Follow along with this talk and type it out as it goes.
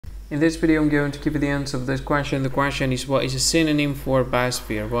In this video, I'm going to give you the answer of this question. The question is, what is a synonym for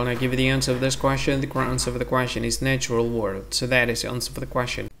biosphere? When I give you the answer of this question, the correct answer of the question is natural world. So that is the answer for the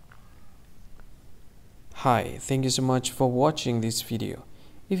question. Hi, thank you so much for watching this video.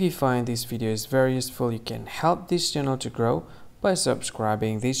 If you find this video is very useful, you can help this channel to grow by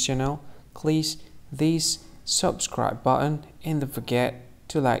subscribing this channel. Click this subscribe button and don't forget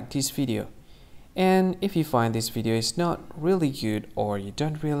to like this video. And if you find this video is not really good, or you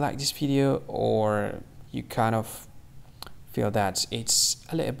don't really like this video, or you kind of feel that it's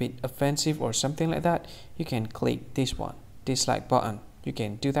a little bit offensive or something like that, you can click this one, dislike button. You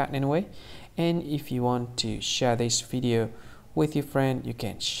can do that anyway. And if you want to share this video with your friend, you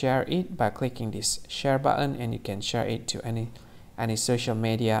can share it by clicking this share button, and you can share it to any social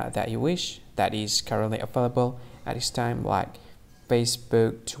media that you wish that is currently available at this time, like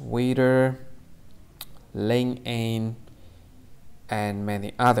Facebook, Twitter, LinkedIn, and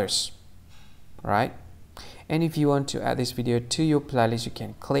many others, right? And if you want to add this video to your playlist, you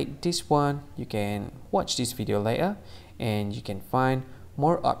can click this one. You can watch this video later, and you can find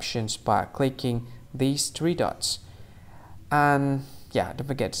more options by clicking these three dots. And yeah, don't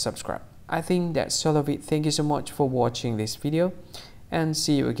forget to subscribe. I think that's all of it. Thank you so much for watching this video, and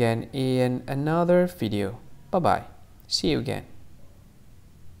see you again in another video. Bye bye. See you again.